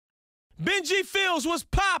Benji Fields was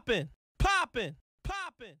popping.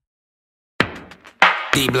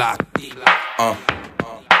 D-Block,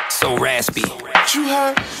 so raspy. What you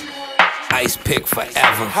heard? Ice pick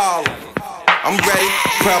forever. Holla. I'm ready.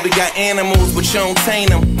 Probably got animals, but you don't tame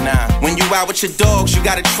them. Nah. When you out with your dogs, you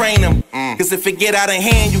gotta train them. Cause if it get out of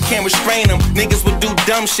hand, you can't restrain them. Niggas would do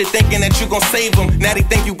dumb shit thinking that you gon' save them. Now they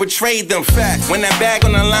think you betrayed them. Facts. When that bag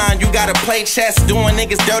on the line, you gotta play chess. Doing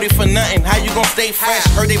niggas dirty for nothing. How you gon' stay fresh?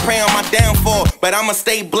 Heard they pray on my downfall, but I'ma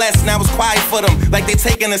stay blessed. Now it's quiet for them, like they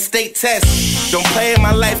taking a state test. Don't play in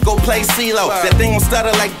my life, go play CeeLo. That thing gon'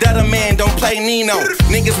 stutter like Dutta Man, don't play Nino.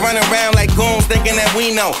 Niggas running around like goons thinking that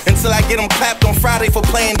we know. Until I get them clapped on Friday for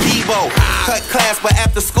playing Debo. Cut class, but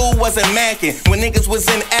after school wasn't macking. When niggas was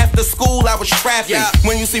in after school, I was trapping.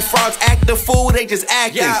 When you see frauds act the fool, they just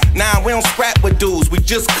acting. Nah, we don't scrap with dudes, we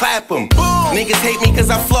just clap them. Niggas hate me cause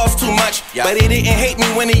I floss too much, but they didn't hate me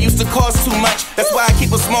when it used to cost too much. That's why I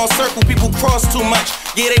keep a small circle, people cross too much.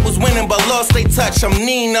 Yeah, they was winning, but lost they touch. I'm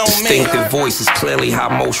Nino, man. Distinctive voice is clearly how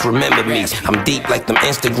most remember me. I'm deep like them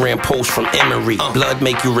Instagram posts from Emery. Blood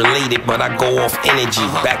make you related, but I go off energy.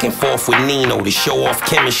 Back and forth with Nino to show off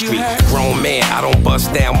chemistry. Grown man, I don't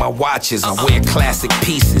bust down my watches. I wear classic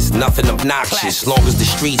pieces, nothing obnoxious. Long as the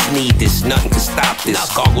streets need this, nothing can stop this.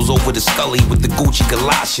 Goggles over the Scully with the Gucci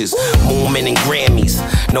galoshes. Moorman and Grammys,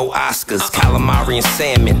 no Oscars. Calamari and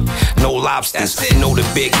salmon, no lobsters. Know the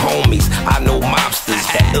big homies, I know mobsters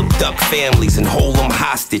that abduct families and hold them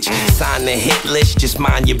hostage. Sign the hit list, just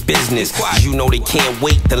mind your business. Cause you know they can't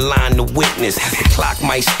wait to line the witness. The clock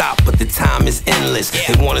might stop, but the time is endless.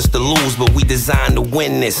 They want us to lose, but we designed to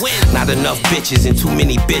win this. Not enough bitches and too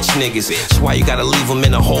many bitch niggas. That's why you gotta leave them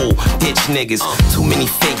in a hole, ditch niggas. Too many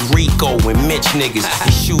fake Rico and Mitch niggas.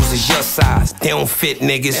 These shoes is your size, they don't fit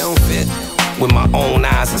niggas. They don't fit. With my own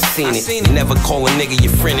eyes I seen it. You never call a nigga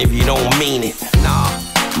your friend if you don't mean it. Nah.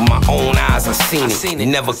 With my own eyes, I seen it. You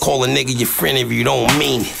never call a nigga your friend if you don't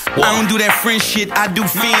mean it. I don't do that friend shit, I do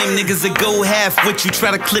fam. Niggas that go half with you,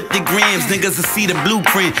 try to clip the grams. Niggas that see the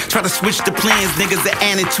blueprint, try to switch the plans. Niggas that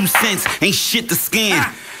added 2 cents, ain't shit to scan.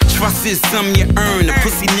 Trust is something you earn. A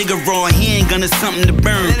pussy nigga raw handgun is something to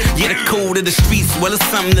burn. Yeah, the code of the streets, well, it's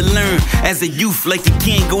something to learn. As a youth, like you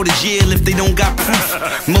can't go to jail if they don't got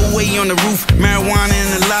proof. Moe on the roof, marijuana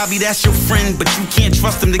in the lobby, that's your friend. But you can't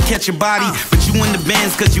trust them to catch your body. But you in the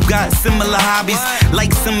bands cause you got similar hobbies.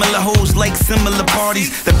 Like similar hoes, like similar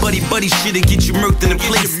parties. That buddy shit'll get you murked in a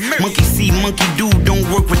place. Monkey see, monkey do, don't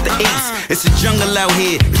work with the apes. It's a jungle out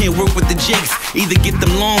here, can't work with the jakes. Either get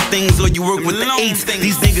them long things or you work with the eights.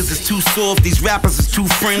 These niggas is too soft, these rappers is too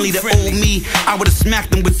friendly. The old me, I would've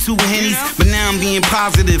smacked them with 2 hennies. But now I'm being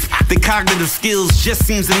positive, the cognitive skills just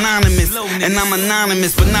seems anonymous. And I'm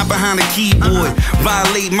anonymous, but not behind a keyboard.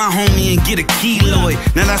 Violate my homie and get a keloid.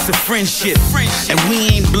 Now that's a friendship. And we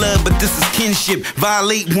ain't blood, but this is kinship.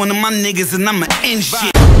 Violate one of my niggas and I'ma end shit.